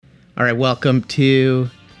All right, welcome to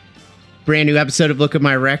brand new episode of Look at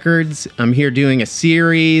My Records. I'm here doing a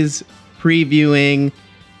series previewing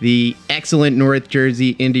the excellent North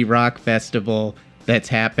Jersey Indie Rock Festival that's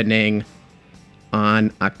happening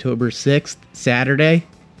on October 6th, Saturday.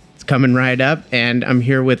 It's coming right up, and I'm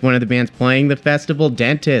here with one of the bands playing the festival,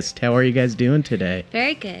 Dentist. How are you guys doing today?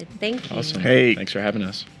 Very good. Thank you. Awesome. Hey. Thanks for having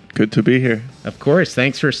us. Good to be here. Of course.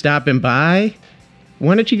 Thanks for stopping by.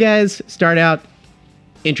 Why don't you guys start out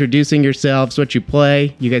introducing yourselves, what you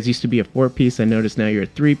play? You guys used to be a 4-piece. I noticed now you're a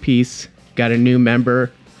 3-piece. Got a new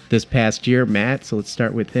member this past year, Matt. So let's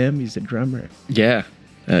start with him. He's a drummer. Yeah,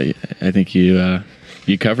 I think you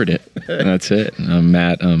covered it. That's it. I'm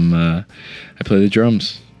Matt. I play the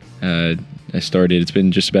drums. I started. It's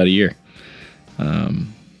been just about a year.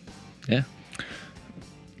 Yeah.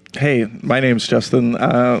 Hey, my name's Justin.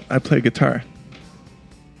 I play guitar.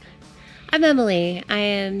 I'm Emily. I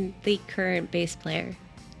am the current bass player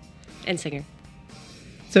and singer.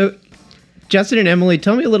 So, Justin and Emily,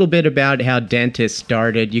 tell me a little bit about how Dentist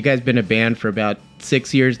started. You guys been a band for about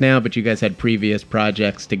 6 years now, but you guys had previous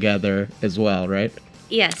projects together as well, right?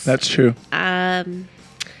 Yes. That's true.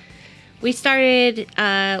 We started,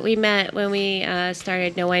 we met when we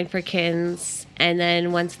started No Wine for Kittens. And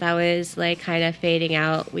then once that was like kind of fading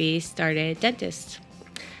out, we started Dentist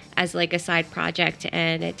as like a side project,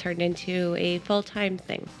 and it turned into a full-time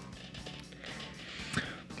thing.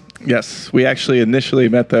 Yes, we actually initially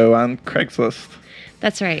met, though, on Craigslist.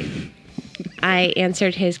 That's right. I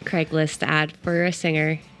answered his Craigslist ad for a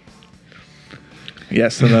singer.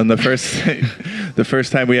 Yes, and then the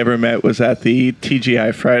first time we ever met was at the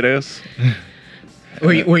TGI Fridays.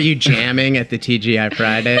 Were you jamming at the TGI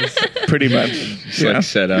Fridays? Pretty much. Just like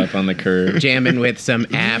set up on the curb. Jamming with some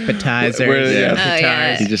appetizers Yeah. and Oh,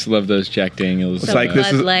 guitars. He just loved those Jack Daniels. It's like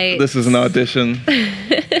Bud Light. this is an audition.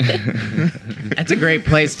 That's a great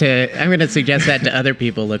place to... I'm going to suggest that to other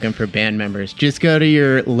people looking for band members. Just go to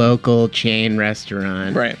your local chain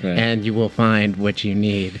restaurant, Right. and you will find what you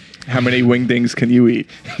need. How many wingdings can you eat?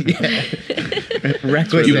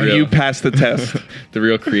 Requisite. You passed the test. The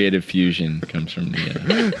real creative fusion comes from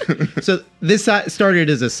the... So this started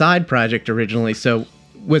as a side project originally, so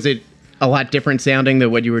was it a lot different sounding than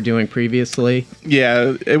what you were doing previously?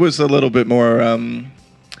 Yeah, it was a little bit more,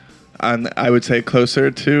 I would say, closer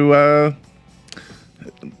to,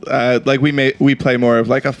 like we play more of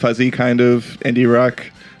like a fuzzy kind of indie rock.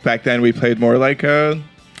 Back then we played more like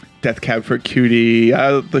Death Cab for Cutie,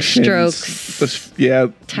 the Shins, Strokes.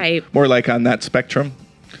 Type. more like on that spectrum.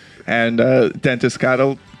 And Dentist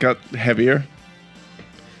got heavier.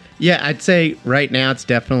 Yeah, I'd say right now it's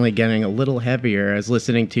definitely getting a little heavier. I was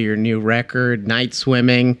listening to your new record, Night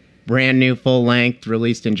Swimming, brand new full length,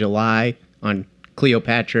 released in July on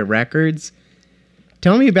Cleopatra Records.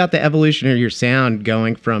 Tell me about the evolution of your sound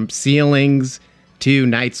going from Ceilings to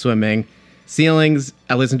Night Swimming. Ceilings,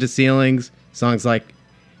 I listened to Ceilings, songs like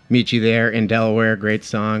Meet You There in Delaware, great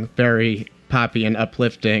song, very poppy and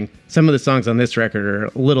uplifting. Some of the songs on this record are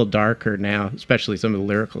a little darker now, especially some of the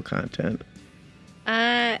lyrical content.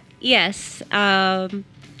 Yes. I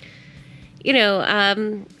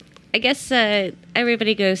guess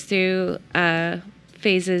everybody goes through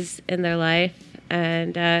phases in their life,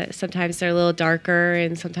 and sometimes they're a little darker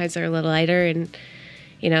and sometimes they're a little lighter, and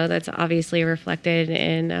that's obviously reflected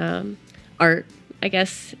in art, I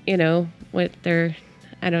guess. What they're...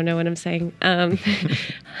 I don't know what I'm saying.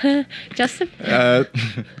 Justin?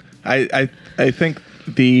 I think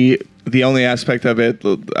the only aspect of it,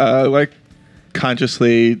 like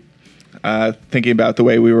consciously thinking about the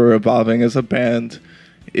way we were evolving as a band,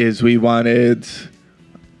 is we wanted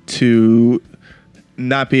to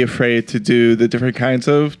not be afraid to do the different kinds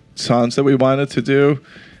of songs that we wanted to do.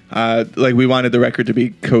 Like we wanted the record to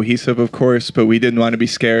be cohesive, of course, but we didn't want to be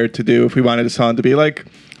scared to do, if we wanted a song to be like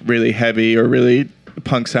really heavy or really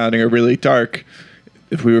punk sounding or really dark,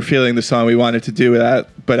 if we were feeling the song, we wanted to do that,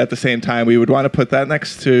 but at the same time we would want to put that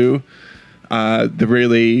next to the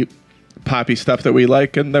really poppy stuff that we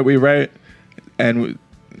like and that we write, and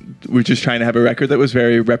we're just trying to have a record that was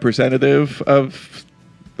very representative of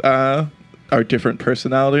our different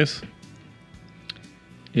personalities.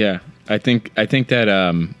 Yeah, I think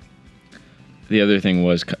that the other thing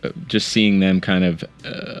was just seeing them kind of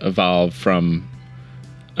evolve from...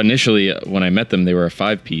 Initially, when I met them, they were a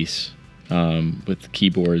 5-piece with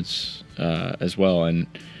keyboards as well, and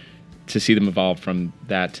to see them evolve from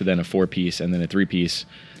that to then a 4-piece and then a 3-piece,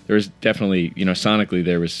 there was definitely, sonically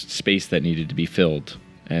there was space that needed to be filled,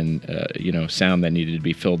 and sound that needed to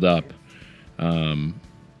be filled up, and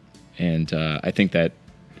I think that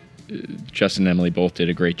Justin and Emily both did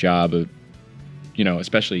a great job of,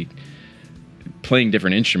 especially playing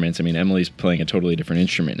different instruments. I mean, Emily's playing a totally different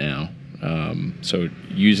instrument now. So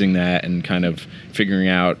using that and kind of figuring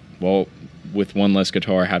out, well, with one less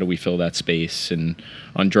guitar, how do we fill that space? And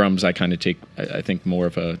on drums, I kind of take, I think, more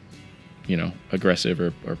of a, aggressive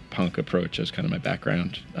or punk approach as kind of my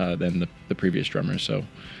background than the previous drummer. So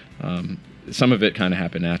some of it kind of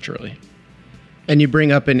happened naturally. And you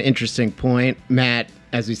bring up an interesting point, Matt.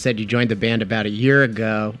 As we said, you joined the band about a year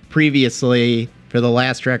ago. Previously, for the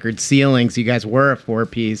last record, Ceilings, you guys were a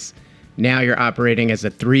 4-piece. Now you're operating as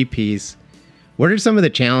a 3-piece. What are some of the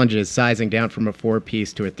challenges sizing down from a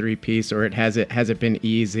 4-piece to a 3-piece, or has it been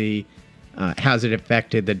easy? How's it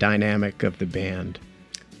affected the dynamic of the band?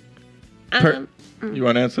 You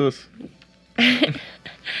want to answer this?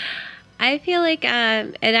 I feel like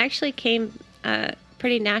it actually came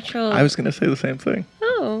pretty natural. I was going to say the same thing.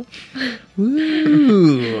 Oh.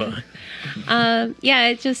 Ooh.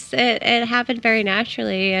 Yeah, it happened very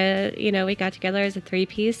naturally. We got together as a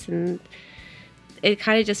 3-piece, and it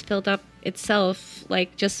kind of just filled up itself,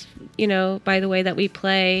 like just, by the way that we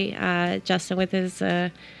play, Justin with his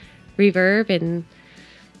reverb, and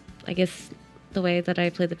I guess the way that I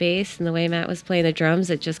play the bass and the way Matt was playing the drums,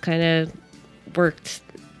 it just kind of worked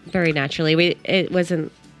very naturally. It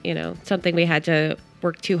wasn't, something we had to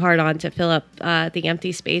work too hard on to fill up the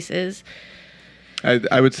empty spaces.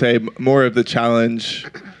 I would say more of the challenge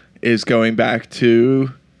is going back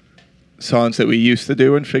to songs that we used to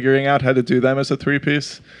do and figuring out how to do them as a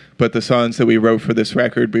 3-piece. But the songs that we wrote for this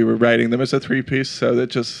record, we were writing them as a 3-piece, so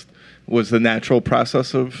that just was the natural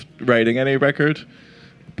process of writing any record.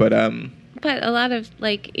 But a lot of,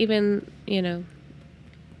 even,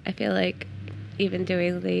 I feel like even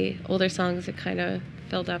doing the older songs, it kind of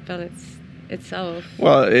filled up on itself.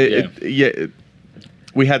 Well,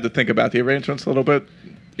 we had to think about the arrangements a little bit.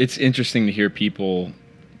 It's interesting to hear people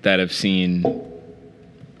that have seen,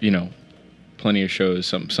 plenty of shows.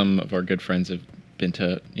 Some of our good friends have been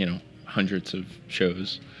to, hundreds of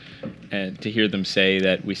shows, and to hear them say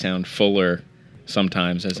that we sound fuller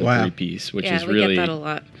sometimes as a 3-piece, which is really get that a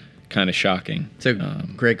lot. Kind of shocking. It's a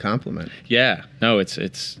great compliment. Yeah. No,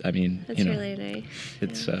 it's. I mean, that's really nice.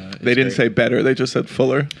 It's. They didn't say better. They just said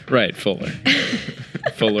fuller. Right, fuller.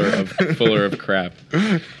 fuller of crap.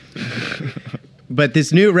 But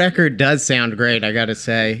this new record does sound great, I gotta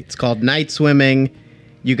say. It's called Night Swimming.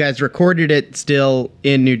 You guys recorded it still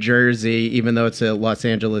in New Jersey, even though it's a Los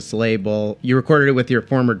Angeles label. You recorded it with your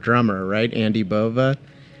former drummer, right, Andy Bova?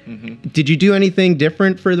 Mm-hmm. Did you do anything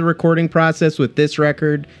different for the recording process with this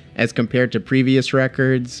record as compared to previous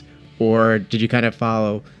records? Or did you kind of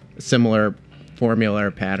follow a similar formula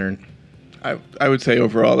or pattern? I would say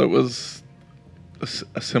overall it was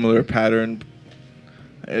a similar pattern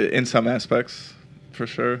in some aspects, for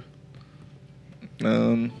sure.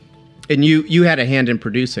 And you had a hand in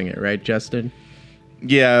producing it, right, Justin?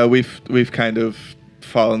 Yeah, we've kind of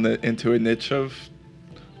fallen into a niche of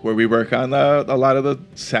where we work on a lot of the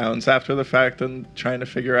sounds after the fact and trying to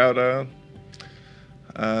figure out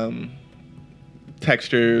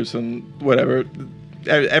textures and whatever.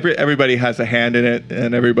 Everybody has a hand in it,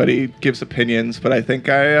 and everybody gives opinions. But I think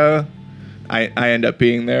I end up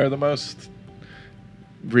being there the most,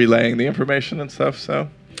 relaying the information and stuff. So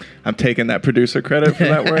I'm taking that producer credit for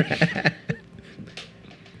that work.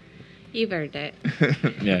 You've earned it.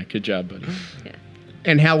 Yeah, good job, buddy. Yeah.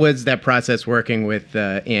 And how was that process working with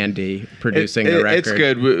Andy producing the record? It's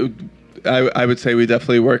good. I would say we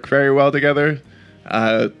definitely work very well together.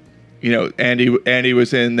 Andy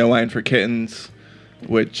was in No Wine for Kittens,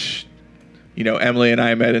 which, Emily and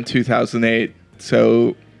I met in 2008.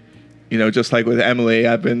 So, just like with Emily,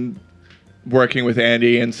 I've been working with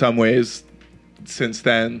Andy in some ways since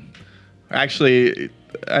then. Actually,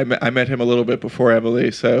 I met him a little bit before Emily,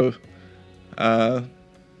 so,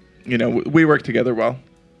 we work together well.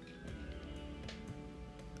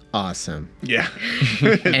 Awesome. Yeah.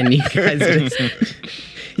 And you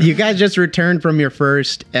guys just returned from your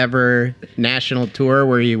first ever national tour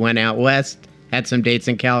where you went out west, had some dates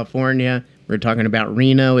in California. We're talking about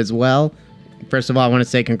Reno as well. First of all, I want to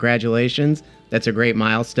say congratulations. That's a great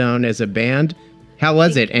milestone as a band. How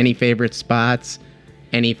was it? Any favorite spots?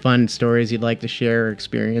 Any fun stories you'd like to share or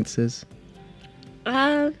experiences?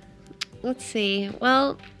 Let's see.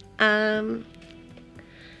 Well,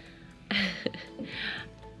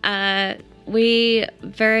 we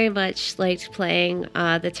very much liked playing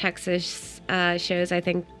the Texas shows. I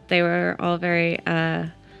think they were all very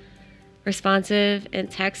responsive in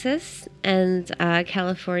Texas, and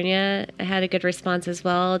California had a good response as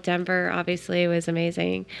well. Denver obviously was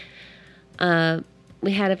amazing.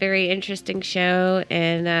 We had a very interesting show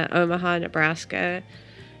in Omaha, Nebraska.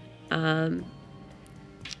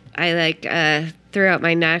 I threw out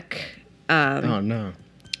my neck Oh no.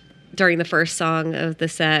 during the first song of the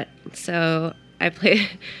set. So I played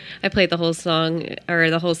the whole song or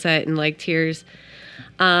the whole set in like tears.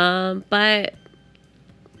 But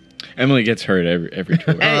Emily gets hurt every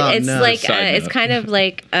tour. it's no. like Side it's note. kind of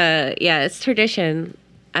like it's tradition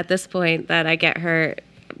at this point that I get hurt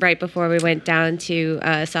right before we went down to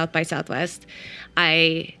South by Southwest.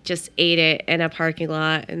 I just ate it in a parking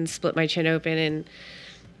lot and split my chin open and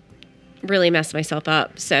really messed myself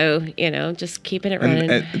up. So just keeping it running.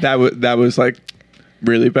 And that was like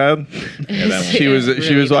really bad. Yeah, that one. She was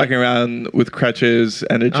Really walking around with crutches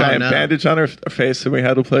and a giant no. bandage on her face, and we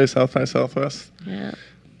had to play South by Southwest. Yeah.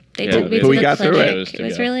 They Yeah, took me but to we the got through it. clinic. It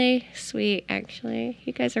was really sweet, actually.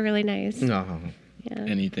 You guys are really nice. Oh. Yeah.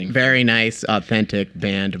 Anything. Very nice, authentic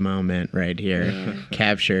band moment right here,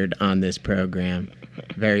 captured on this program.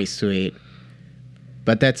 Very sweet.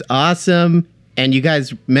 But that's awesome. And you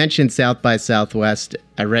guys mentioned South by Southwest.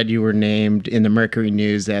 I read you were named in the Mercury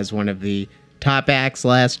News as one of the top acts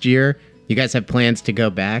last year. You guys have plans to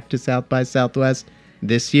go back to South by Southwest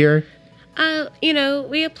this year?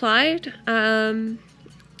 We applied.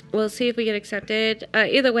 We'll see if we get accepted.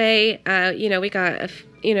 Either way, we got,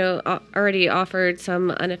 already offered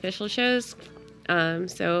some unofficial shows.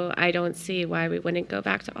 So I don't see why we wouldn't go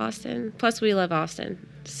back to Austin. Plus, we love Austin.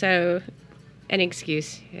 So, any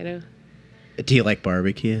excuse. Do you like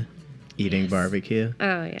barbecue? Eating barbecue?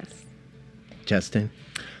 Oh, yes. Justin?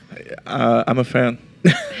 I'm a fan.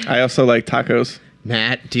 I also like tacos.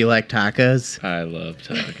 Matt, do you like tacos? I love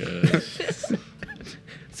tacos.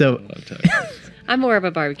 So, love tacos. I'm more of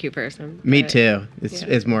a barbecue person. me but, too. It's, yeah.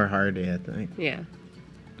 it's more hearty, I think. Yeah.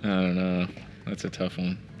 I don't know. That's a tough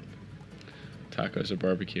one. Tacos or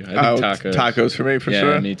barbecue? I think tacos. Tacos for me, for yeah,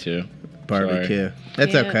 sure. me too. Barbecue. Sorry.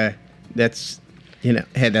 That's Yeah. okay. That's,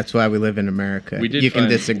 hey, that's why we live in America. We did you can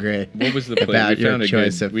find- disagree. What was the place? About We your found a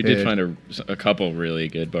choice good. of We did food. find a couple really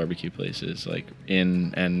good barbecue places, like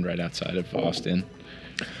in and right outside of Austin.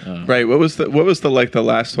 Right. What was the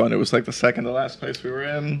last one? It was like the second to last place we were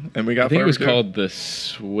in, and we got. I think it was barbecue. called the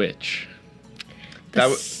Switch. That The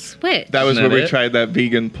wa- switch. That was Isn't where that we it? tried that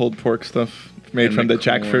vegan pulled pork stuff made And from the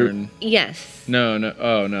jackfruit. corn. Yes. No.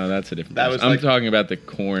 Oh no, that's a different. That place. was I'm like- talking about the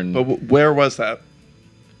corn. But where was that?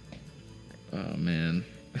 Oh man,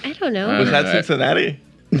 I don't know. Was that Right. Cincinnati?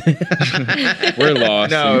 We're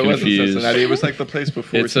lost. No, and it wasn't confused. Cincinnati. It was like the place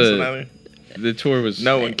before It's Cincinnati. The tour was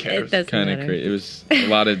No one cares. It doesn't kind of matter. crazy. It was a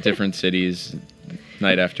lot of different cities,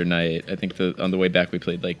 night after night. I think on the way back we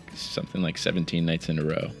played like something like 17 nights in a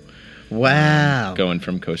row, Wow. going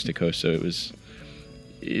from coast to coast. So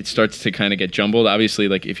it starts to kind of get jumbled. Obviously,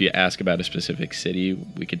 like if you ask about a specific city,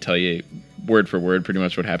 we could tell you word for word pretty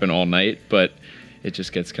much what happened all night, but it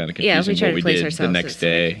just gets kind of Yeah, if confusing we try what to we place did the ourselves, next it's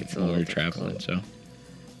day like- it's a when we were little traveling. difficult. So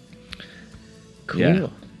Cool. Yeah.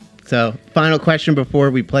 So, final question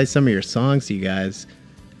before we play some of your songs, you guys.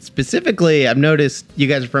 Specifically, I've noticed you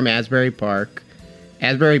guys are from Asbury Park.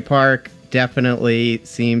 Asbury Park definitely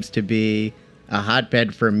seems to be a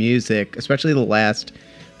hotbed for music, especially the last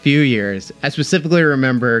few years. I specifically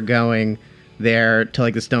remember going there to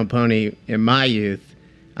like the Stone Pony in my youth.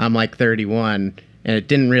 I'm like 31, and it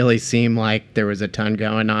didn't really seem like there was a ton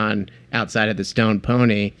going on outside of the Stone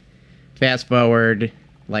Pony. Fast forward,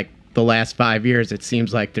 like the last 5 years, it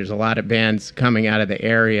seems like there's a lot of bands coming out of the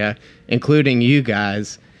area, including you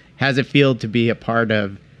guys. How's it feel to be a part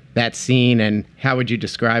of that scene, and how would you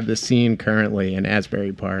describe the scene currently in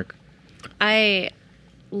Asbury Park? I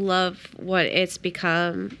love what it's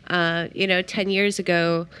become. 10 years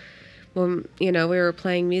ago, when we were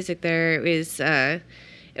playing music there, it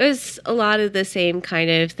was a lot of the same kind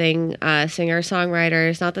of thing. Singer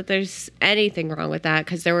songwriters. Not that there's anything wrong with that,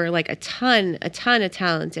 because there were like a ton of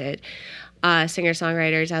talented singer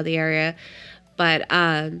songwriters out of the area, but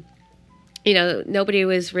nobody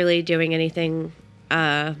was really doing anything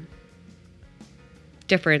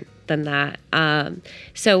different than that.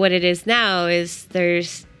 So what it is now is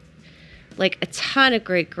there's like a ton of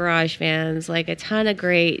great garage bands, like a ton of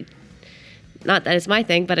great, not that it's my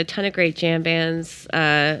thing, but a ton of great jam bands,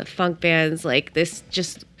 funk bands, like this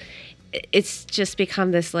it's just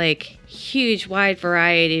become this like huge wide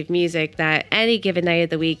variety of music that any given night of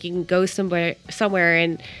the week you can go somewhere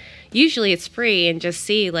and usually it's free and just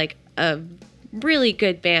see like a really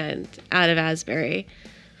good band out of Asbury.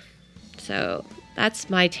 So that's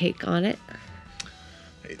my take on it.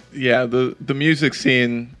 Yeah, the music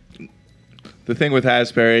scene. The thing with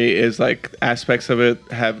Asbury is like aspects of it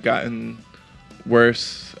have gotten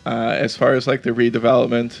worse as far as like the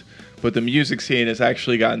redevelopment, but the music scene has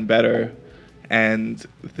actually gotten better, and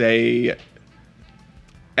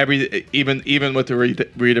even with the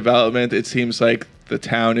redevelopment, it seems like the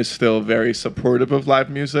town is still very supportive of live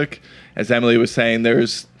music. As Emily was saying,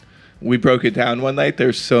 we broke it down one night.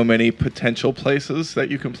 There's so many potential places that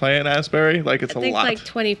you can play in Asbury. Like it's I a think lot. like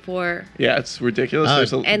 24 Yeah, it's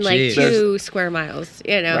ridiculous. Oh, and like Jeez. 2 square miles,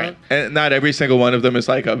 you know. Right. And not every single one of them is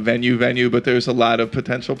like a venue, but there's a lot of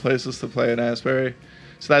potential places to play in Asbury.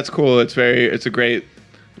 So that's cool. It's a great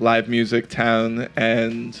live music town,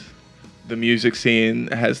 and the music scene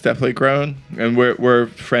has definitely grown. And we're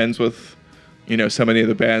friends with, so many of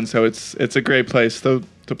the bands. So it's a great place to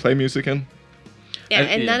play music in. Yeah,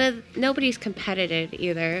 and nobody's competitive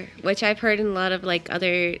either, which I've heard in a lot of like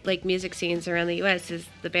other like music scenes around the U.S. is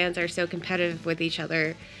the bands are so competitive with each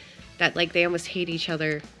other that like they almost hate each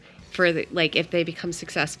other for like if they become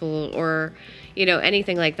successful or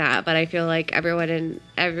anything like that. But I feel like everyone in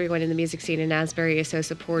the music scene in Asbury is so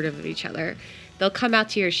supportive of each other. They'll come out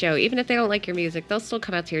to your show even if they don't like your music. They'll still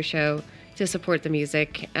come out to your show to support the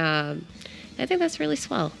music. I think that's really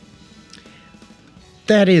swell.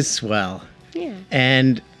 That is swell. Yeah.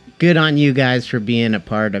 And good on you guys for being a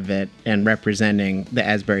part of it and representing the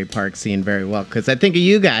Asbury Park scene very well. Because I think of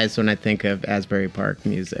you guys when I think of Asbury Park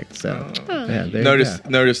music. So yeah, there Notice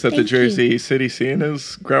you go. that the Thank Jersey City scene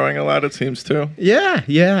is growing a lot, it seems, too. Yeah,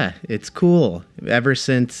 it's cool. Ever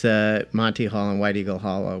since Monty Hall and White Eagle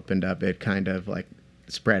Hall opened up, it kind of like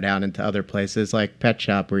spread out into other places like Pet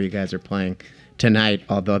Shop where you guys are playing tonight,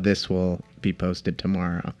 although this will be posted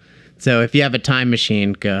tomorrow. So if you have a time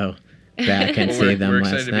machine, go back and see them We're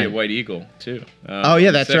last excited to be night. at White Eagle too. Oh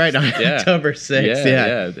yeah, that's 6th. right, on Yeah. October 6th.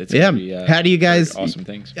 Yeah. It's gonna be, How do you guys awesome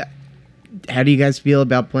things? How do you guys feel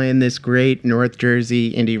about playing this great North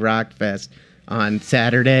Jersey Indie Rock Fest on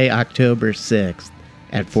Saturday, October 6th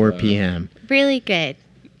at 4 p.m.? Really good.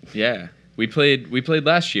 Yeah, we played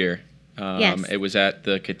last year. Yes. It was at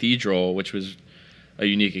the Cathedral, which was a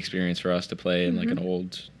unique experience for us to play in like an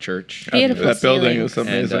old church. Beautiful That building ceilings. is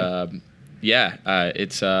amazing. And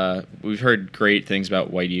it's we've heard great things about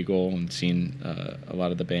White Eagle and seen a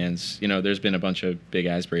lot of the bands. There's been a bunch of big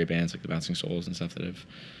Asbury bands like the Bouncing Souls and stuff that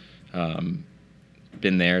have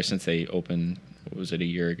been there since they opened. What was it, a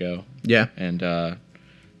year ago? Yeah. And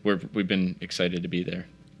we've been excited to be there.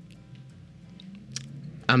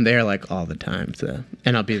 I'm there like all the time,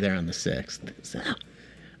 and I'll be there on the 6th. So.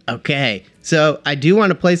 Okay, so I do want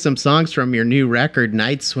to play some songs from your new record,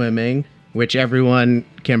 Night Swimming, which everyone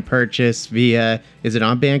can purchase via, is it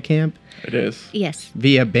on Bandcamp? It is. Yes.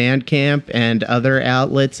 Via Bandcamp and other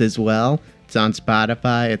outlets as well. It's on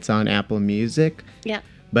Spotify, it's on Apple Music. Yeah.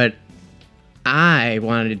 But I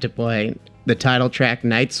wanted to play the title track,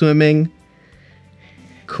 Night Swimming,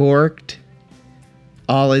 Corked,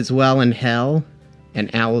 All Is Well in Hell, and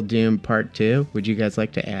Owl Doom Part 2. Would you guys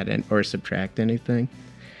like to add in or subtract anything?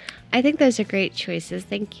 I think those are great choices.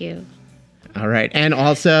 Thank you. All right. And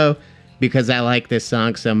also, because I like this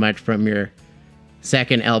song so much, from your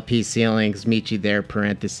second LP, Ceilings, Meet You There,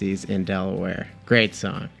 parentheses, in Delaware. Great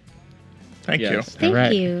song. Thank Yes. you. Thank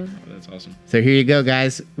right. you. That's awesome. So here you go,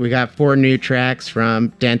 guys. We got 4 new tracks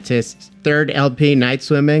from Dentist's third LP, Night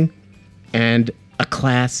Swimming, and a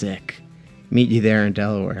classic, Meet You There in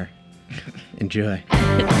Delaware. Enjoy.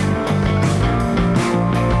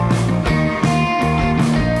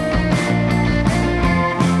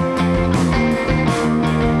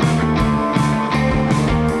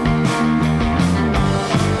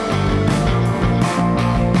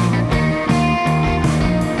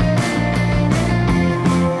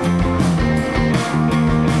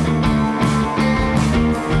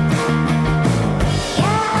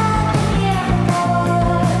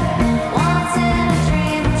 Once in a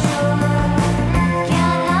dream, sure.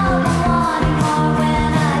 Can't help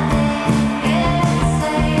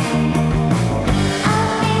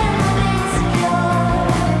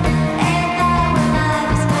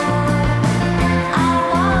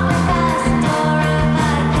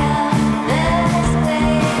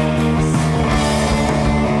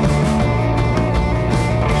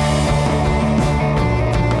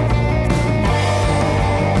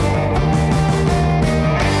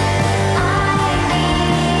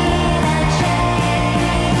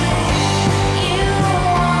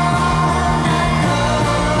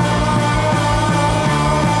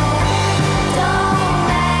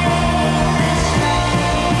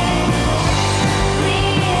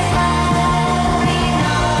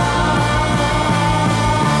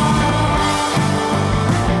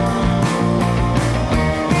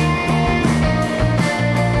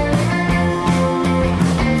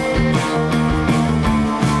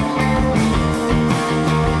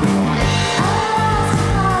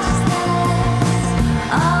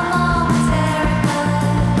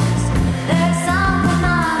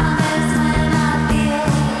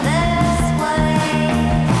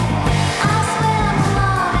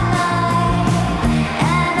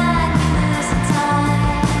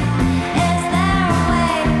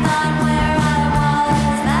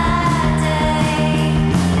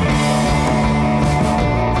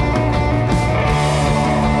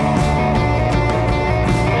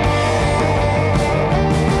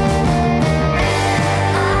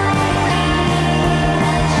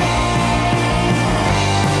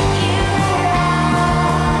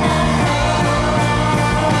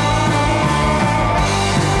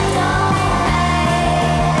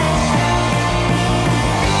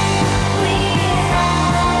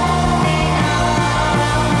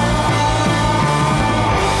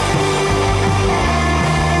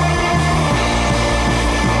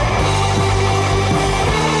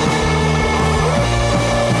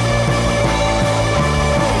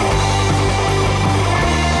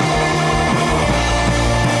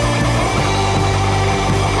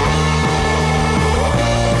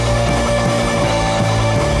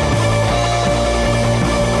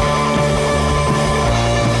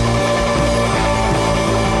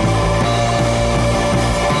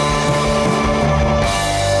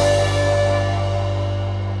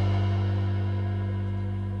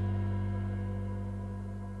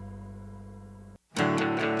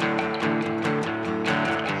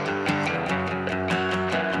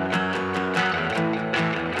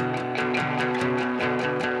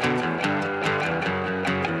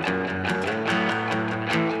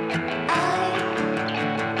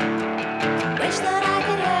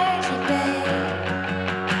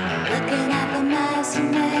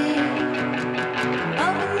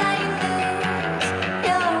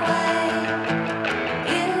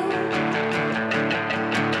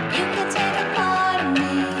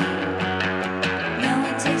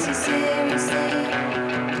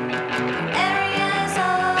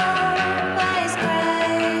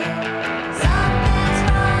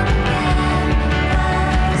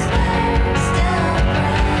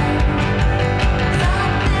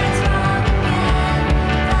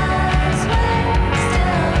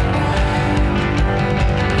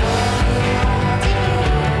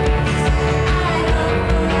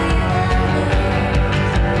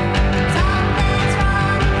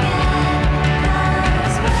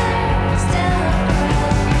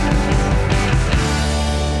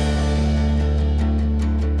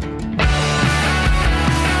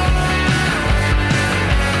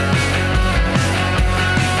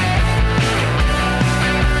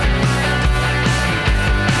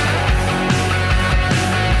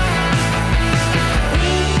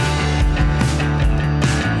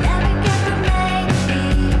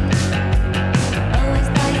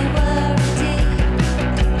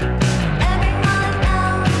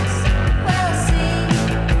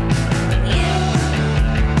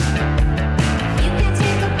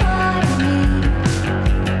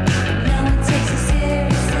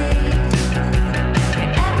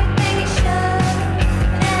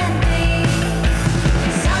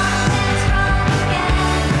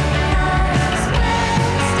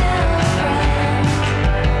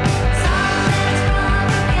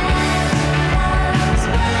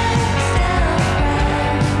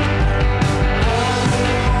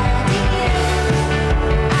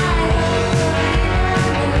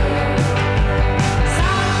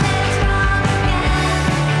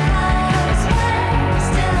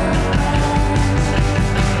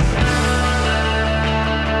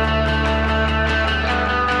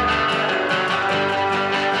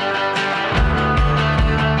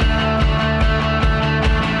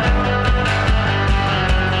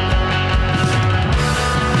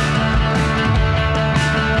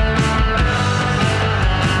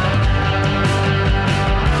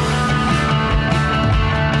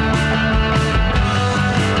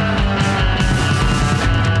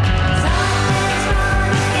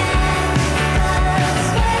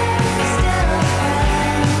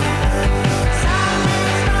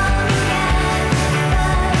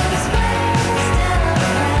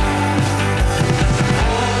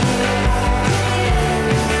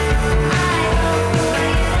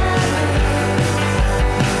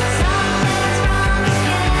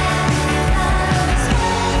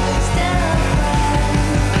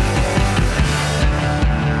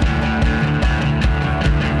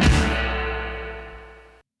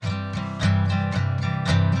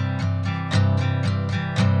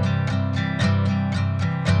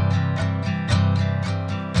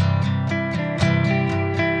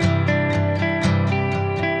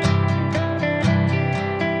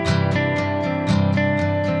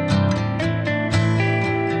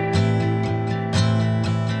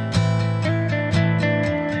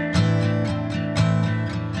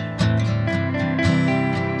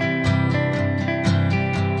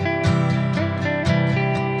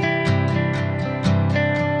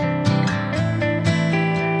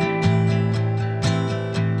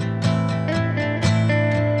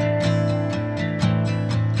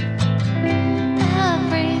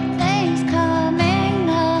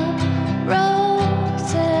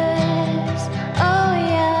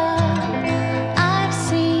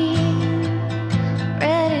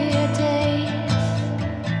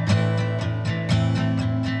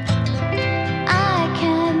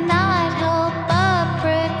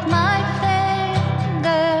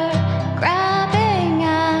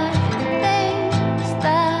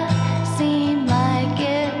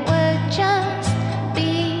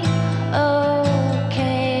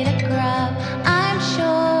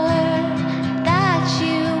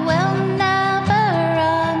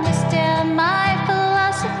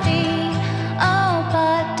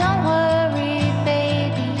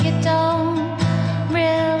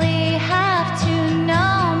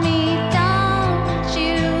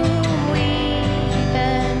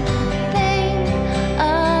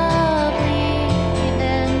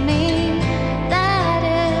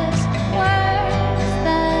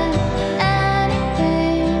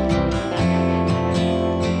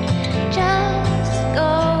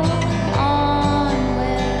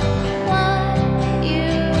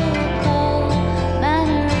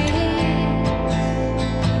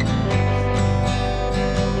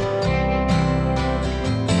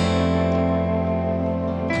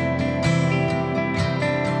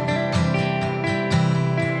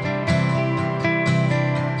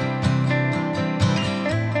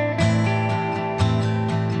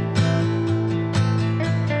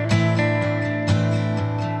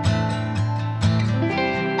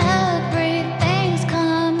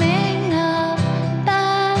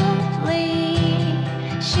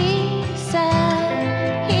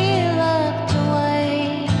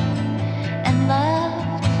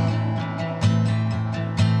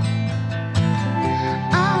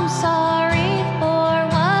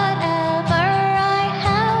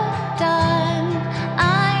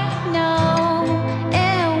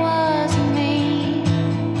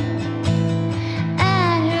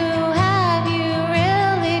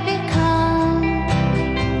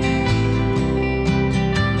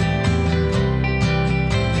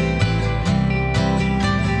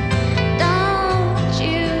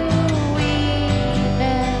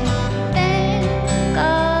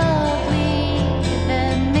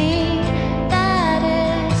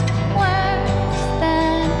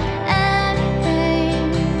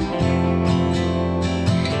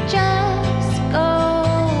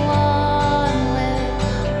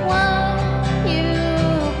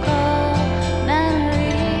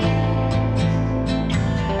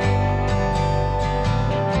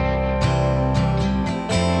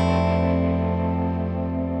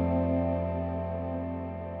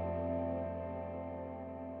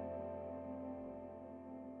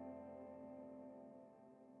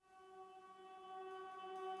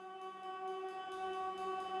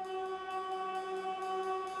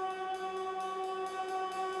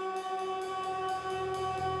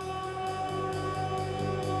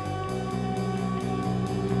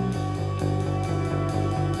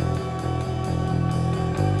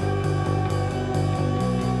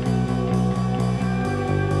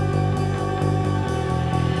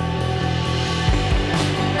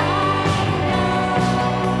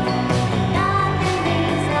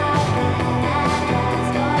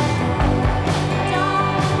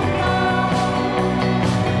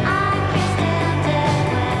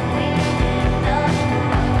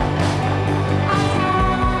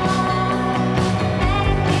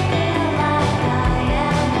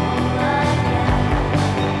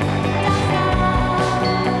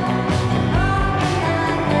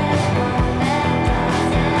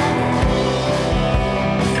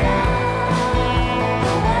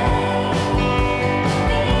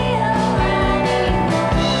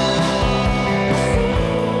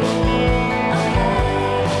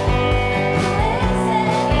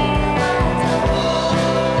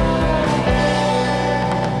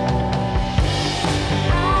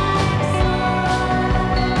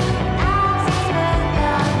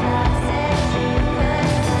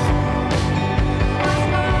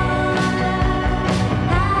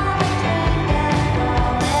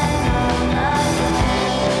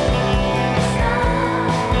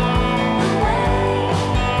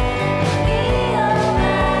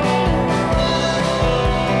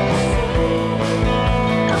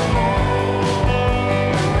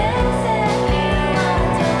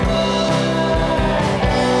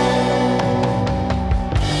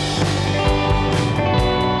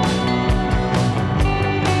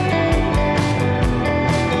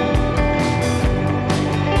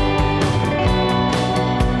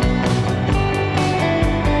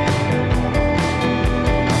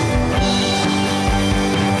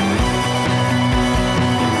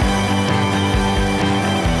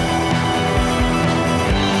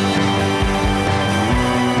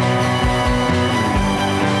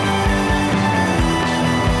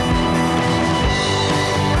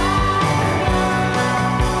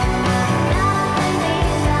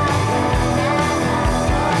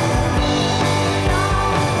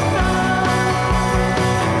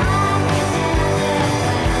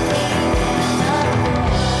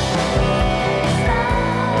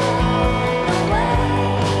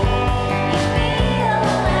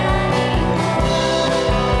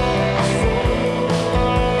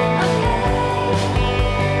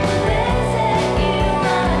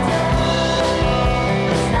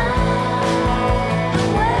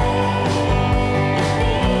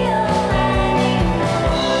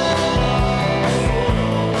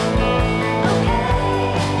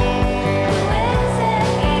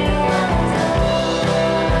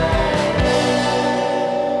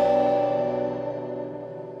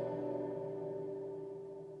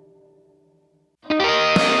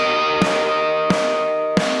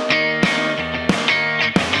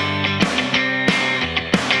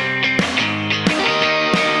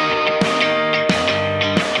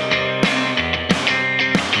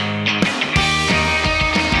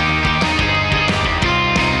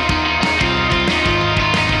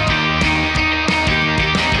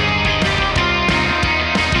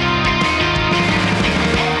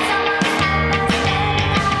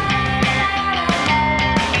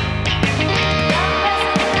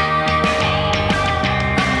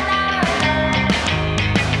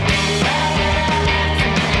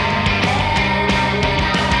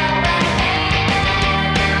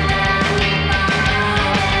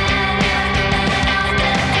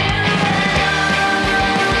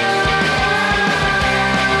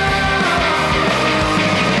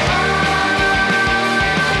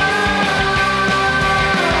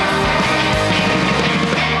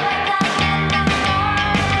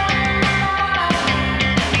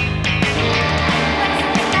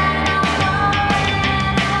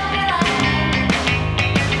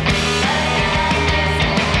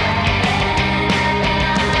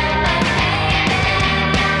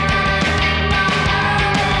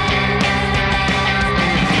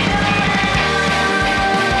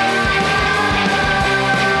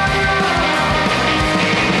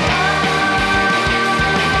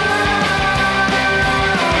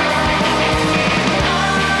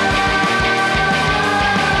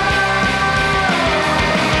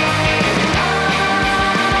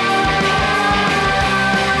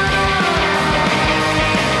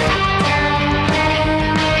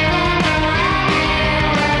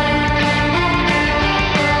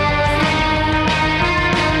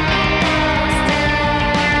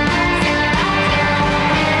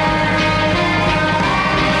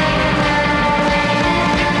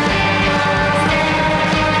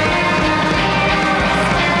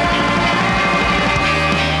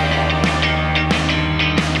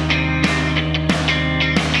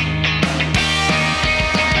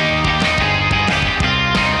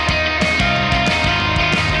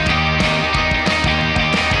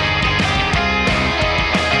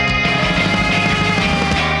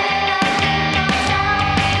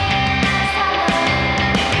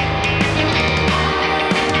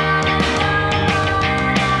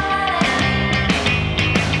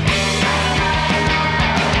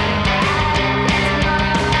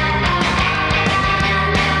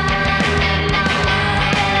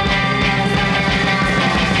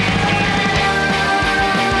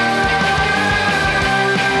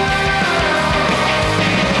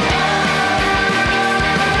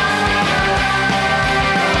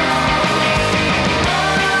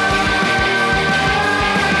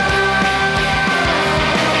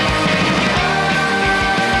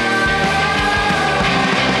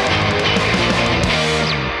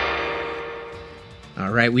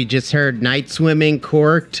right, we just heard Night Swimming,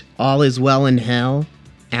 Corked, All Is Well in Hell,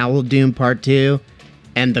 Owl Doom Part 2,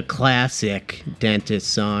 and the classic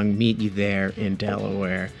Dentist song, Meet You There in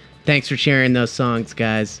Delaware. Thanks for sharing those songs,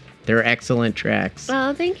 guys. They're excellent tracks.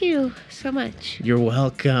 Well, thank you so much. You're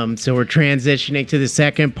welcome. So we're transitioning to the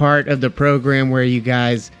second part of the program where you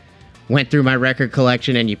guys went through my record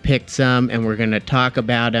collection and you picked some, and we're going to talk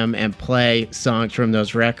about them and play songs from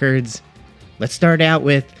those records. Let's start out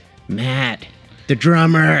with Matt, the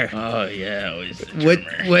drummer. Oh yeah, always the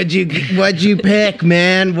drummer. What'd you pick,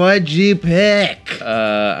 man? What'd you pick?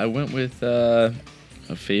 I went with a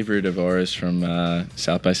favorite of ours from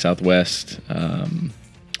South by Southwest,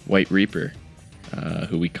 White Reaper,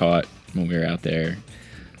 who we caught when we were out there.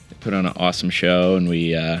 They put on an awesome show, and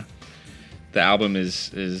we the album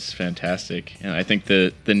is fantastic, and I think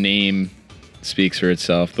the name speaks for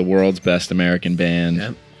itself. The world's best American band.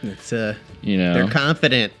 Yep. It's You know, they're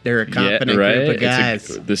confident. They're a confident right? group of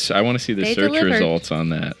guys. I want to see the They search delivered. results on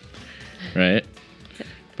that, right?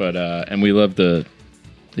 But and we love the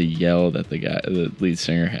yell that the lead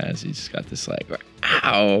singer has. He's got this like,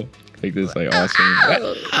 ow, like this like awesome,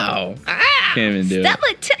 ow. Can't even do Step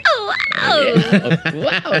it. it too. Wow.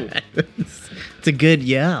 Wow. It's a good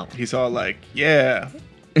yell. He's all like, yeah.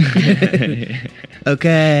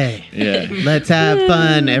 Okay. Yeah. Let's have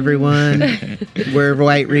fun, everyone. We're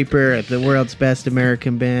White Reaper, the world's best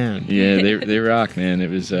American band. Yeah, they rock, man. It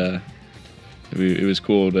was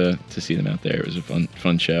cool to see them out there. It was a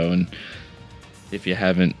fun show, and if you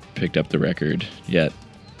haven't picked up the record yet,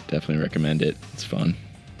 definitely recommend it. It's fun.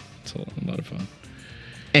 It's a lot of fun.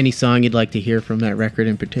 Any song you'd like to hear from that record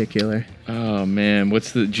in particular? Oh man,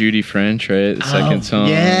 what's the Judy French, right? The second song.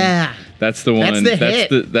 Yeah. That's the one. That's the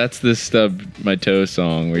hit. That's the Stub My Toe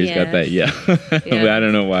song where he's got that Yes. I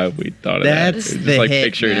don't know why we thought of that. That's We just the like hit,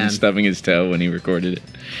 pictured man. him stubbing his toe when he recorded it.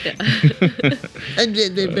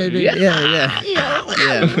 Yeah.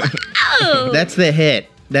 Oh. That's the hit.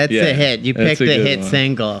 That's Yeah, the hit. You that's picked a the good hit one.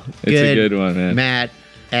 single. It's a good one, man. Matt,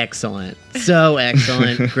 excellent. So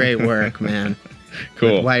excellent. Great work, man.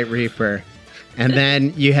 Cool. With White Reaper. And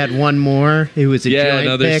then you had one more. It was a joint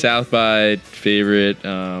Another pick. South by favorite,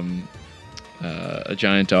 a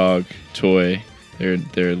Giant Dog Toy,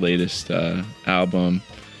 their latest album,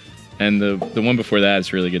 and the one before that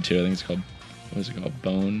is really good too. I think it's called, what is it called,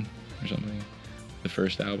 Bone or something. The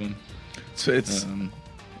first album. So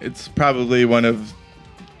it's probably one of,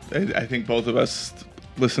 I think both of us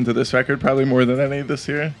listened to this record probably more than any this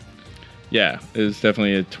year. Yeah, it was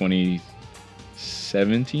definitely a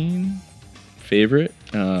 2017 favorite.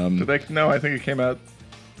 No, I think it came out.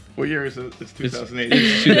 What year is it? It's 2008.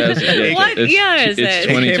 It's 2000. Yeah, What year is it? It's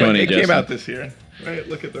 2020. It came Justin. out this year. Right?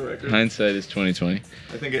 Look at the record. Hindsight is 2020.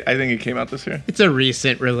 I think it came out this year. It's a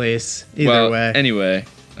recent release. Either well, way. anyway,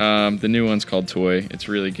 the new one's called Toy. It's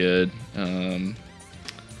really good.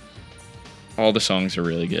 All the songs are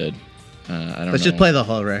really good. I don't know. Let's just play the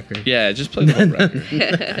whole record. Yeah, just play the whole record.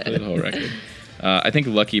 Play the whole record. I think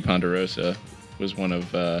Lucky Ponderosa was one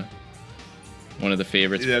of the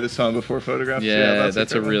favorites. Yeah, the song Before Photographs. Yeah,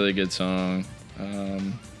 that's a good one. really good song.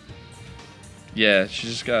 Yeah, she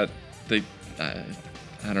just got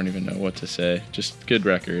I don't even know what to say. Just good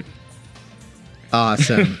record.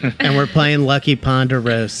 Awesome. And we're playing Lucky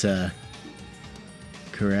Ponderosa.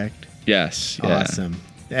 Correct? Yes. Yeah. Awesome.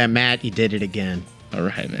 And Matt, you did it again All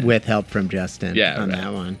right, man. with help from Justin Yeah, on right.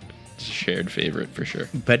 that one. It's a shared favorite for sure.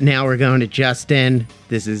 But now we're going to Justin.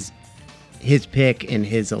 This is his pick and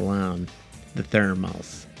his alone, the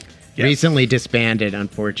Thermals. Yes. Recently disbanded,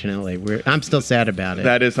 unfortunately. I'm still sad about it.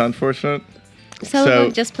 That is unfortunate. Some So- of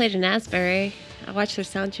them just played in Asbury. I watched their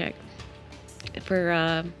sound check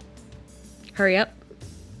for Hurry Up.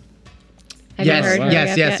 Have you yes, heard Hurry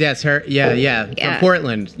yes, Up yes, yet? yes. Her, yeah. Yeah. From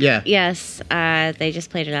Portland. Yeah. Yes, they just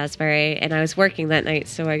played in Asbury, and I was working that night,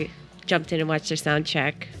 so I jumped in and watched their sound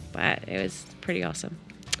check. But it was pretty awesome.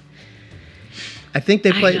 I think they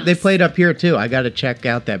know. played up here too. I got to check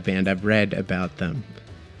out that band. I've read about them.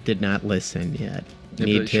 Did not listen yet. Yeah,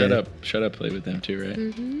 Need but to Shut Up. Play with them too, right?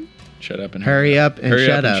 Mm-hmm. Shut up and hurry up and Hurry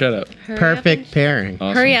shut up. up. And shut up. Hurry Perfect up pairing.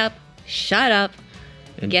 Awesome. Hurry up, shut up,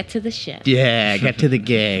 And- get to the shit. Yeah, get to the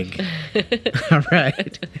gig. All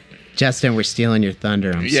right. Justin, we're stealing your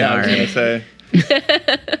thunder. I'm Yeah, sorry. I was gonna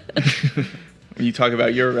say. When you talk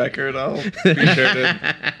about your record, I'll be sure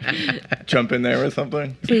to jump in there with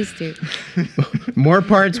something. Please do. More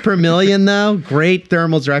parts per million, though. Great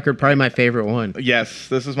Thermals record. Probably my favorite one. Yes,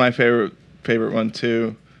 this is my favorite one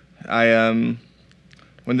too.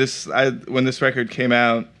 When this record came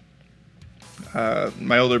out,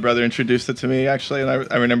 my older brother introduced it to me actually, and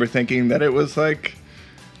I remember thinking that it was like,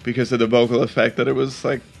 because of the vocal effect, that it was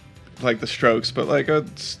like like the Strokes, but like a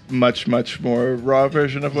much more raw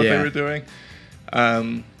version of what they Yeah. were doing.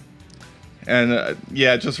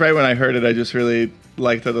 Yeah, just right when I heard it, I just really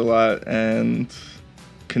liked it a lot and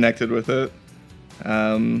connected with it.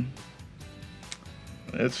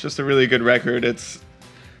 It's just a really good record.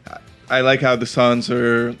 I like how the songs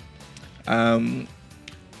are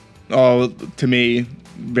all, to me,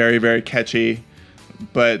 very, very catchy,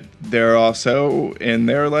 but they're also in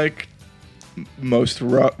their like most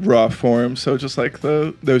raw form. So just like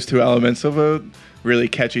those two elements of a really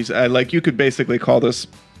catchy, like you could basically call this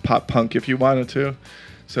pop punk if you wanted to.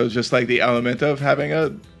 So just like the element of having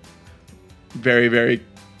a very, very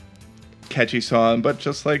catchy song, but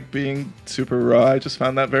just like being super raw, I just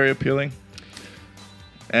found that very appealing.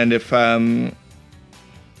 And if the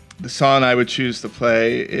song I would choose to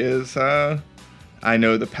play is I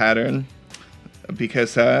Know the Pattern,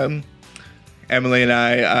 because Emily and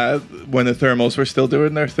I, when the Thermals were still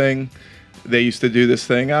doing their thing, they used to do this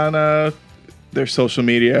thing on their social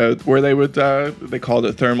media where they would they called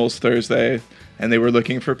it Thermals Thursday, and they were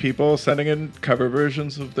looking for people sending in cover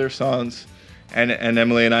versions of their songs. And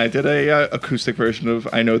Emily and I did a acoustic version of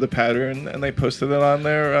I Know the Pattern, and they posted it on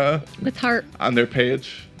their With harp. on their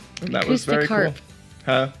page. And that was very Acoustic harp. cool.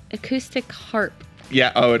 Huh? Acoustic harp.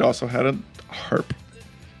 Yeah. Oh, it also had a harp.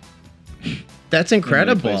 That's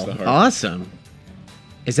incredible. plays the harp. Awesome.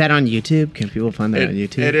 Is that on YouTube? Can people find that on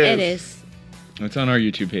YouTube? It is. It is. It's on our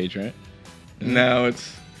YouTube page, right? No,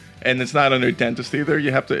 it's not under dentist either.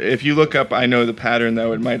 You have to, if you look up I Know the Pattern,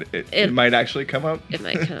 though, it might actually come up. It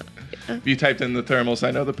might come. If you typed in the Thermals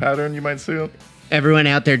I Know the Pattern, you might see it. Everyone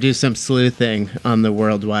out there, do some sleuthing on the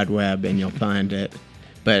World Wide Web and you'll find it.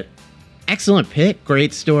 But excellent pick.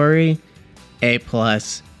 Great story. A+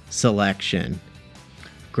 selection.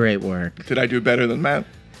 Great work. Did I do better than Matt?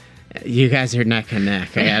 You guys are neck and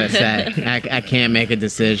neck, I gotta say. I can't make a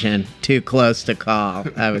decision. Too close to call,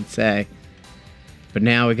 I would say. But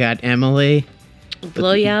now we got Emily.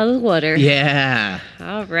 Blow you out of the water. Yeah.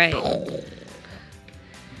 All right.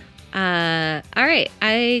 All right.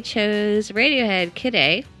 I chose Radiohead Kid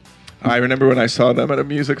A. I remember when I saw them at a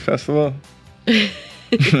music festival.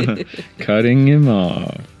 Cutting him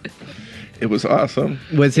off. It was awesome.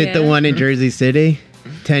 Was it the Yeah. one in Jersey City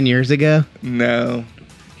 10 years ago? No.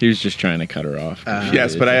 He was just trying to cut her off.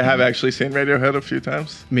 Yes, but I have actually seen Radiohead a few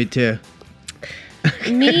times. Me too.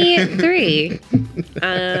 Me 3.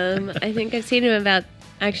 I think I've seen him about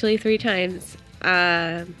actually 3 times.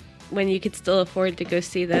 When you could still afford to go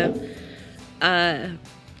see them.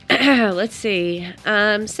 Let's see.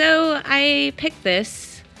 So I picked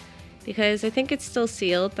this because I think it's still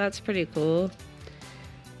sealed. That's pretty cool.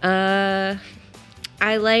 I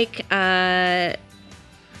like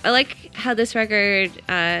how this record,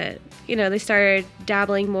 they started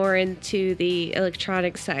dabbling more into the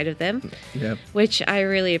electronic side of them, Yep. which I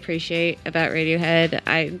really appreciate about Radiohead.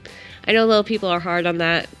 I know little people are hard on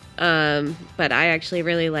that, but I actually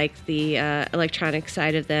really like the electronic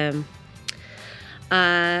side of them.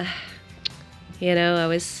 I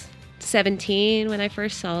was 17 when I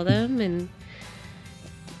first saw them, and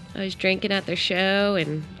I was drinking at their show,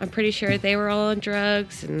 and I'm pretty sure they were all on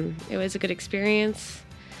drugs, and it was a good experience.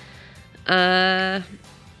 What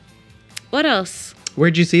else?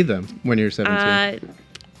 Where'd you see them when you were 17?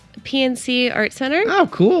 PNC Art Center. Oh,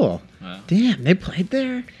 cool. Wow. Damn, they played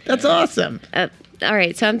there? That's awesome. All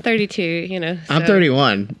right, so I'm 32, I'm so-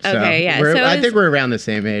 31. So Okay, yeah, I so think it's- we're around the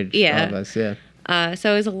same age. Yeah. All of us, yeah.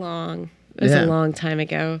 So it was a long Yeah. time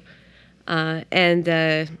ago. And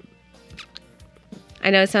I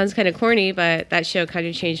know it sounds kind of corny, but that show kind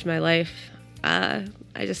of changed my life. I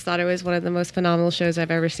just thought it was one of the most phenomenal shows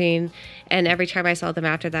I've ever seen. And every time I saw them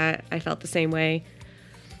after that, I felt the same way.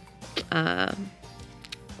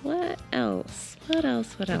 What else?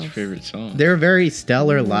 What's your favorite song? They're a very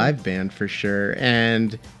stellar live band for sure.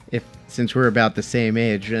 And since we're about the same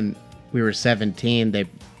age and we were 17,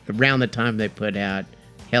 around the time they put out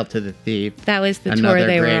Hail to the Thief, That was the another tour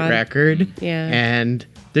they great were on. record. Yeah. And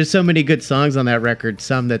there's so many good songs on that record,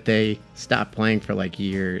 some that they stopped playing for like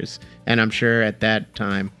years. And I'm sure at that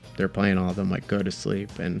time they're playing all of them, like Go to Sleep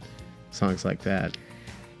and songs like that.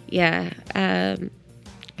 Yeah.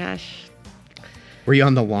 Gosh. Were you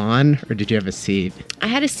on the lawn or did you have a seat? I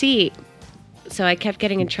had a seat, so I kept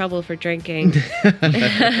getting in trouble for drinking.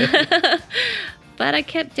 But I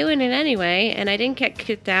kept doing it anyway, and I didn't get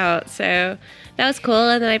kicked out, so that was cool.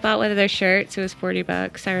 And then I bought one of their shirts. It was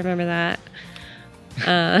 $40. I remember that.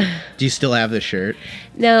 Do you still have the shirt?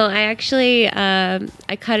 No, I actually I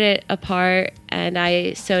cut it apart and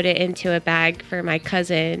I sewed it into a bag for my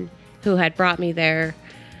cousin who had brought me there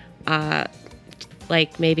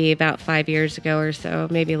like maybe about 5 years ago or so,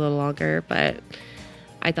 maybe a little longer, but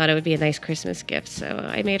I thought it would be a nice Christmas gift. So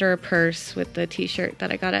I made her a purse with the t-shirt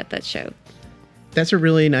that I got at that show. That's a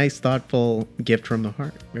really nice, thoughtful gift from the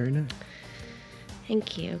heart. Very nice.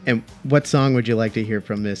 Thank you. And what song would you like to hear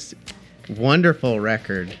from this wonderful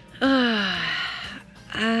record?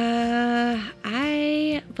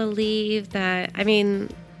 I believe that, I mean,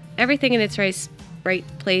 everything in its right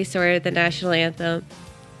place, or the national anthem,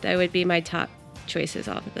 that would be my top choices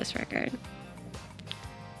off of this record.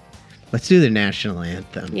 Let's do the national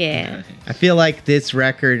anthem. Yeah. I feel like this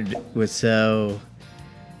record was so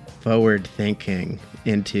forward thinking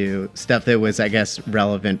into stuff that was, I guess,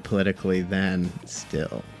 relevant politically then,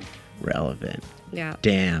 still relevant. Yeah.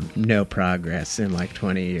 Damn, no progress in like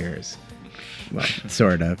 20 years. Well,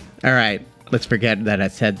 sort of. All right, let's forget that I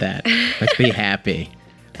said that. Let's be happy.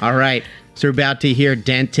 All right, so we're about to hear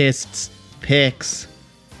Dentist's picks.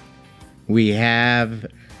 We have,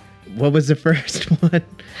 what was the first one?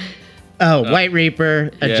 Oh, White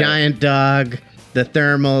Reaper, A Giant Dog, The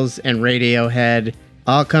Thermals, and Radiohead,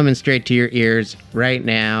 all coming straight to your ears right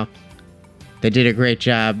now. They did a great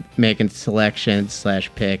job making selections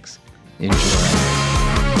 / picks. Enjoy.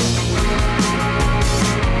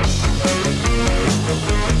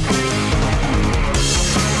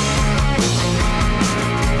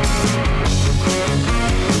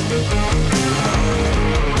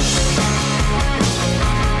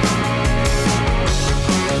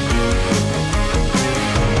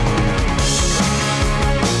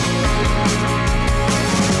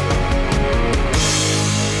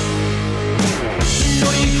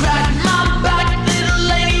 You crack my back, little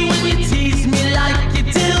lady, when you tease me like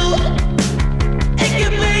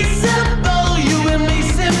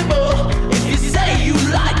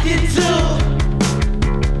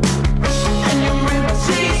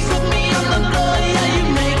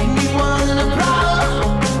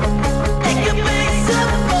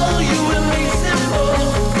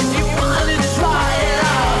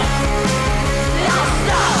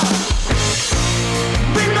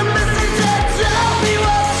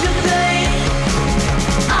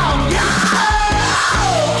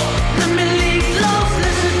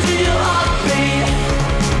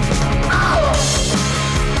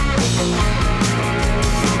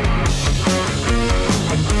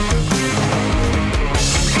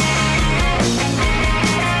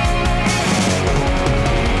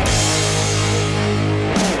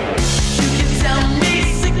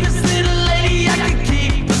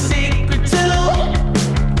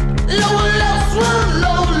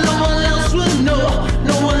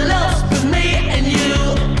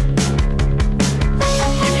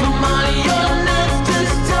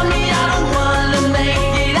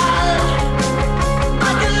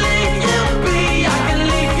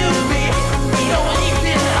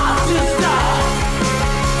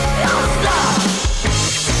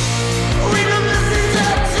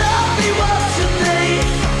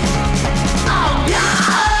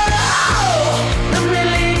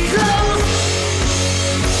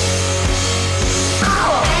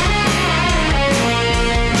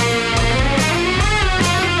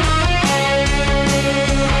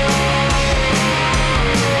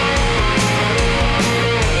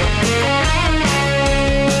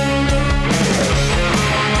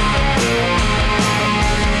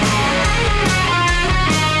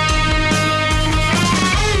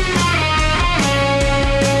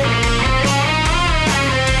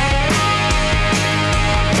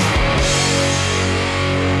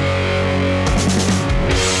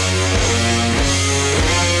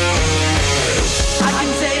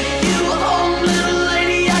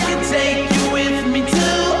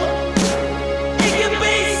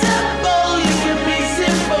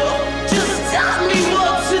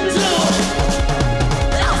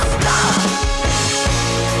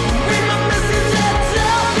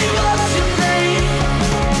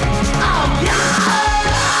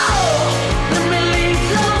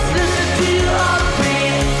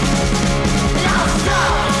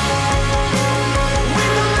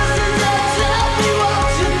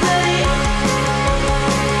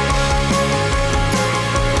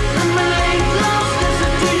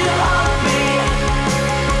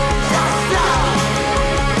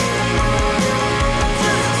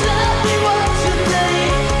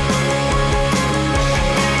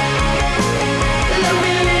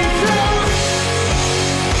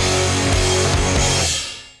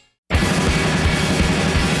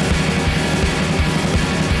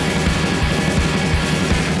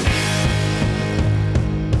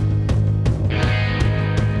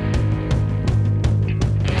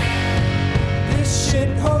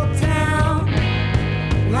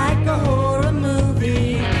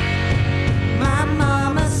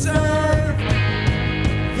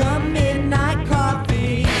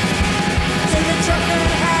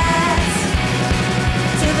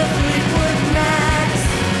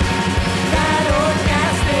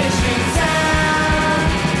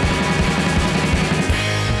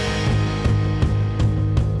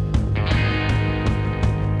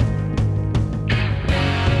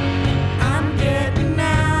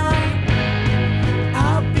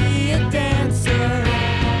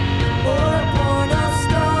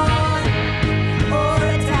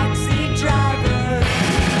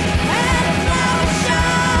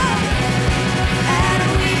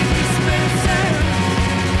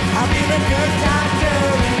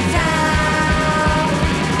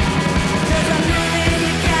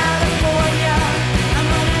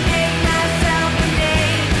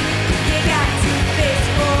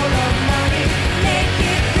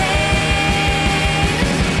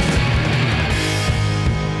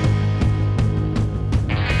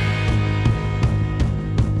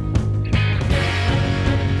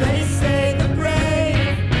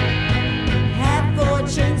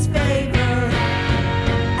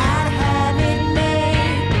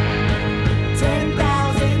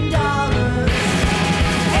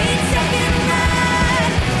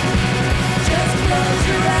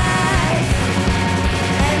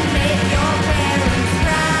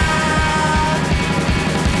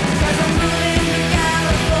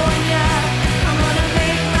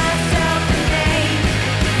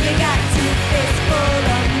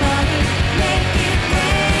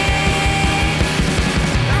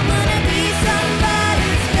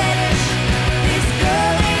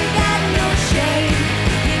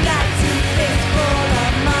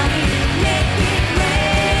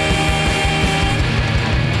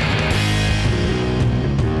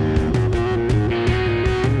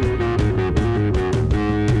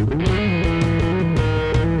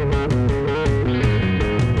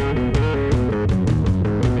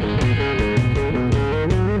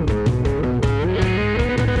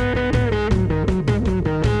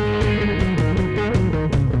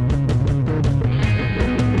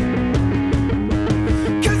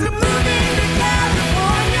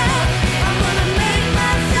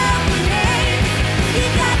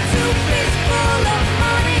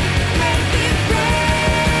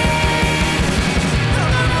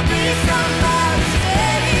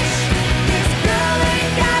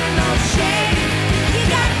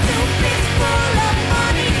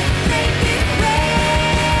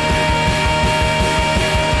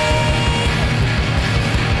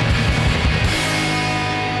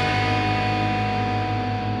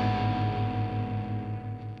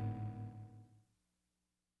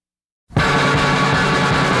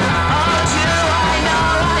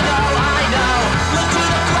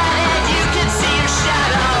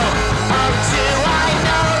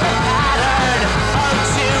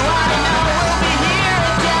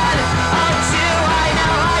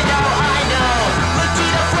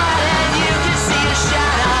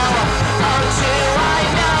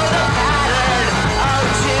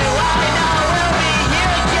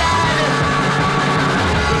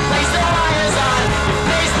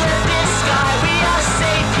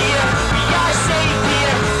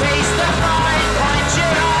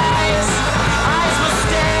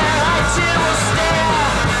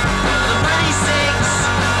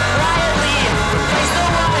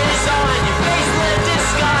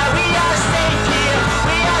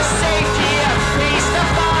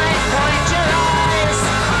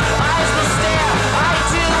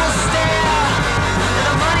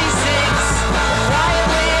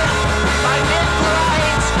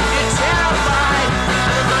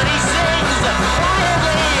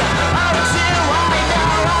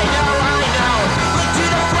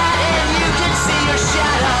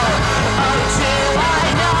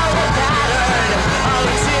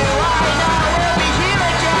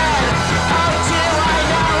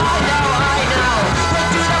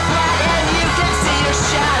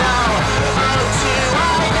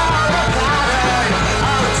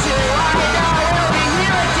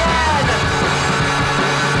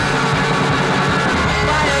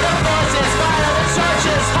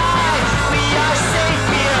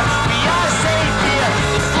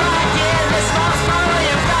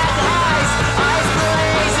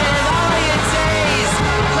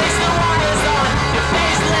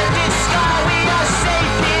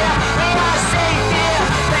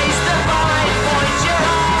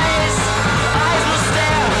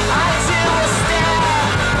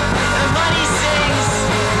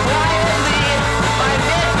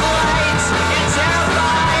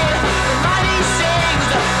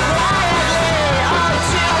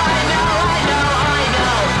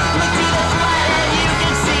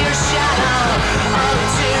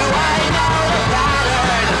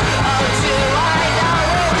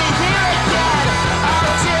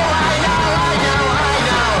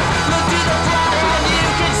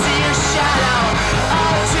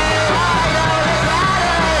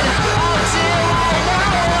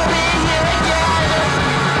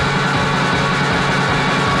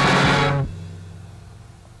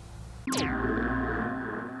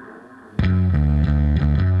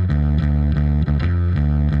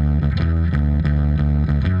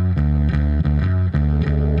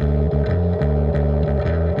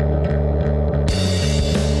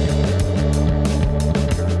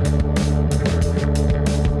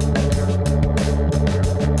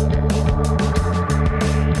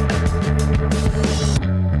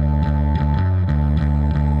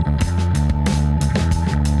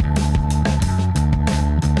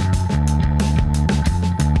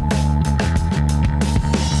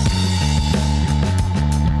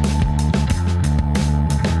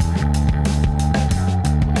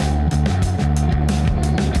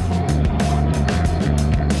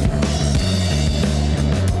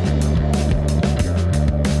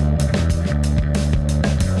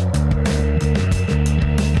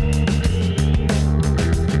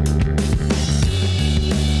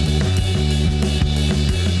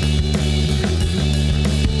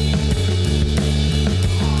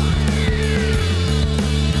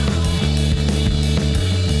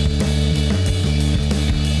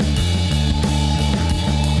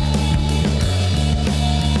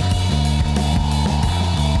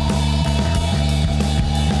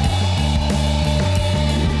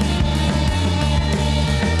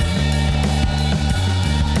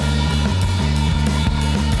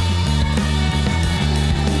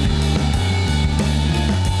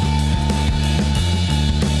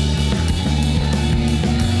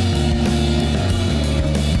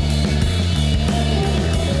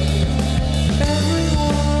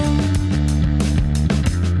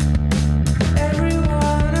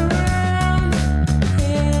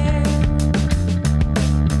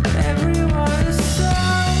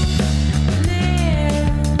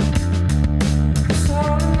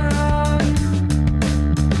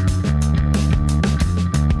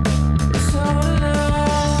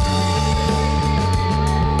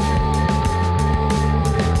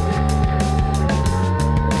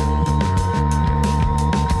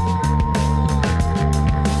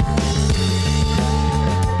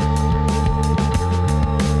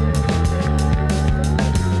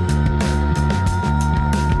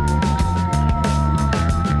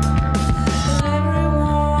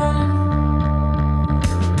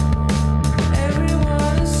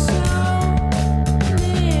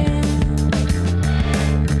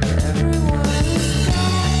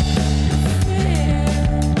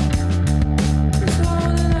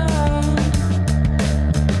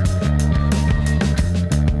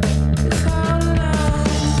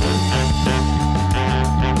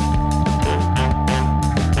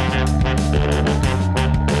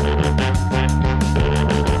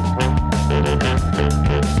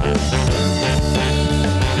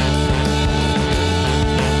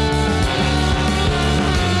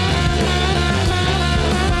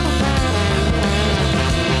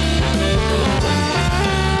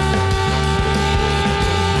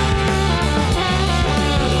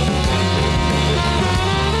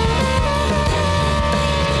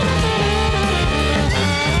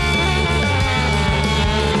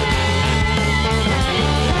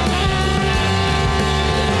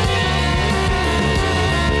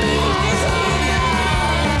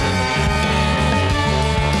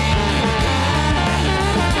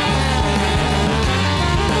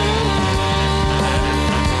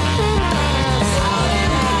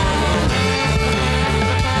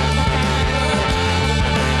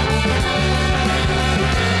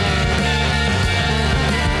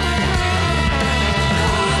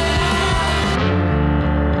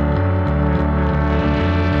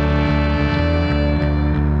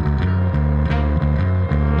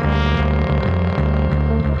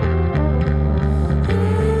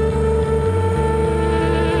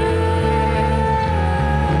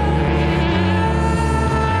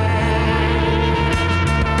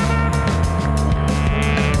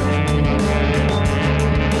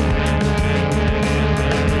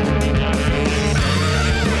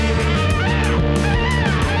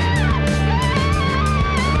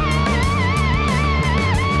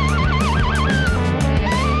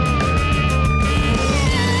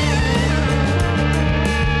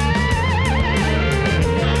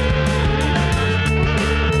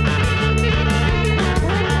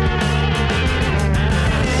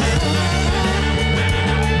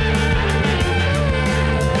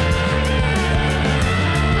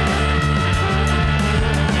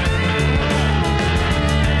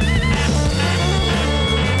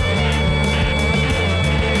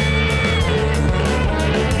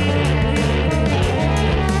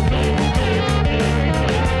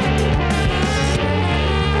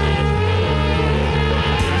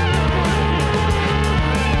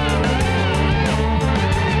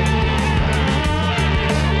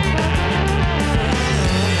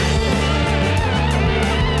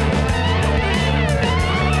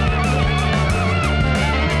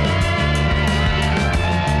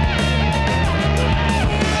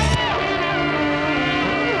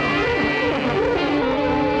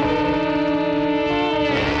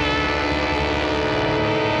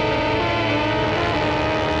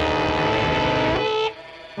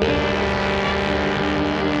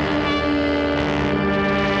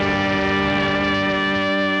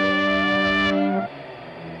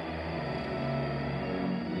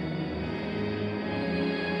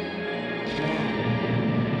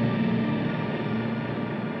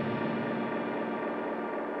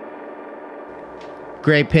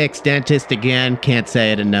Great picks, Dentist, again. Can't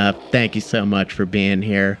say it enough. Thank you so much for being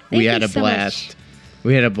here. We Thank had you a so blast. much.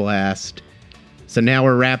 We had a blast. So now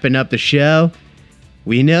we're wrapping up the show.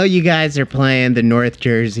 We know you guys are playing the North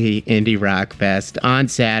Jersey Indie Rock Fest on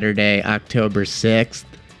Saturday, October 6th.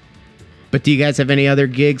 But do you guys have any other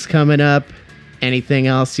gigs coming up? Anything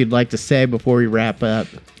else you'd like to say before we wrap up?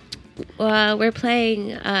 Well, we're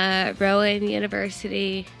playing Rowan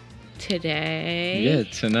University today. Yeah,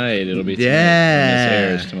 tonight. It'll be tonight. Yeah.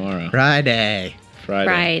 When this airs tomorrow. Friday.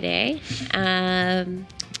 Friday.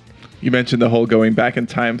 You mentioned the whole going back in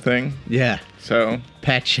time thing. Yeah. So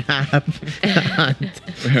Pet Shop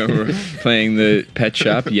We're playing the Pet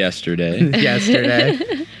Shop yesterday. yesterday.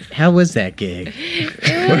 How was that gig? It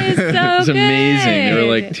was so It was amazing. There were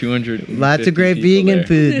good. like 200. Lots of great vegan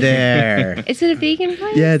food there. Is it a vegan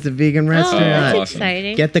place? Yeah, it's a vegan Oh, that's restaurant. awesome.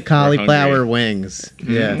 exciting. Get the cauliflower hungry. wings.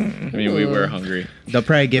 Yeah. I mean, we were hungry. They'll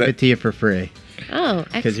probably give it to you for free Oh,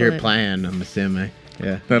 excellent. because you're playing, I'm assuming.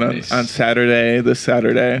 Yeah. then Nice. on Saturday, this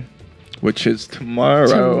Saturday, which is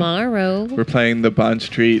tomorrow, Tomorrow. we're playing the Bond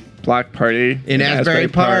Street Block Party In Asbury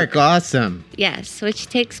Park. Awesome. Yes, which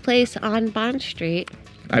takes place on Bond Street.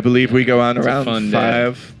 I believe we go on It's a around fun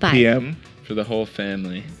day. 5 p.m. For the whole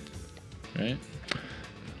family. Right?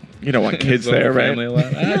 You don't want kids Is the whole there, right? family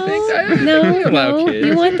allowed? I think I No, allow no, kids.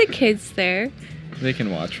 you want the kids there. They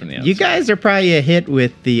can watch from the outside. You guys are probably a hit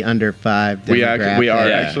with the under 5 We demographic. are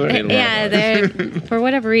Yeah. actually. It'll Yeah, work. they're for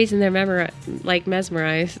whatever reason they're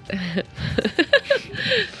mesmerized.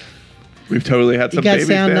 We've totally had You some guys babies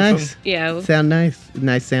sound dancing. nice. Yeah. Sound nice.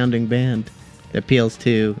 Nice sounding band. Appeals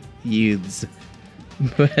to youths.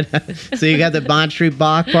 But, so you got the Bond Street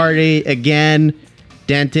Block Party again.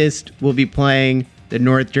 Dentist will be playing the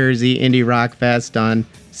North Jersey Indie Rock Fest on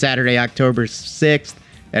Saturday, October 6th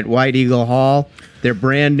at White Eagle Hall. Their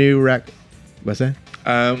brand new What's that?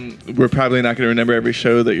 We're probably not going to remember every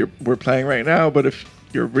show that we're playing right now, but if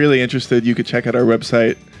you're really interested, you could check out our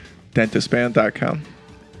website, dentistband.com.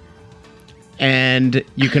 And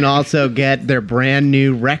you can also get their brand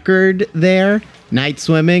new record there, Night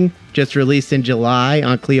Swimming, just released in July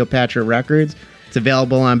on Cleopatra Records. It's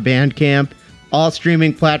available on Bandcamp, all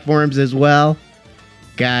streaming platforms as well.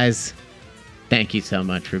 Guys, thank you so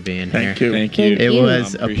much for being here. Thank you. Thank you. It you.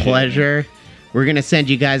 was a Appreciate pleasure. We're going to send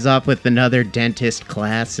you guys off with another Dentist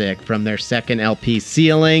classic from their second LP,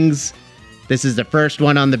 Ceilings. This is the first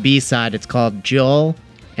one on the B-side. It's called Joel.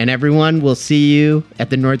 And everyone, we'll see you at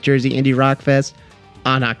the North Jersey Indie Rock Fest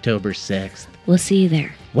on October 6th. We'll see you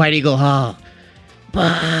there. White Eagle Hall.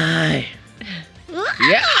 Bye.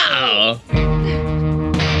 Yeah.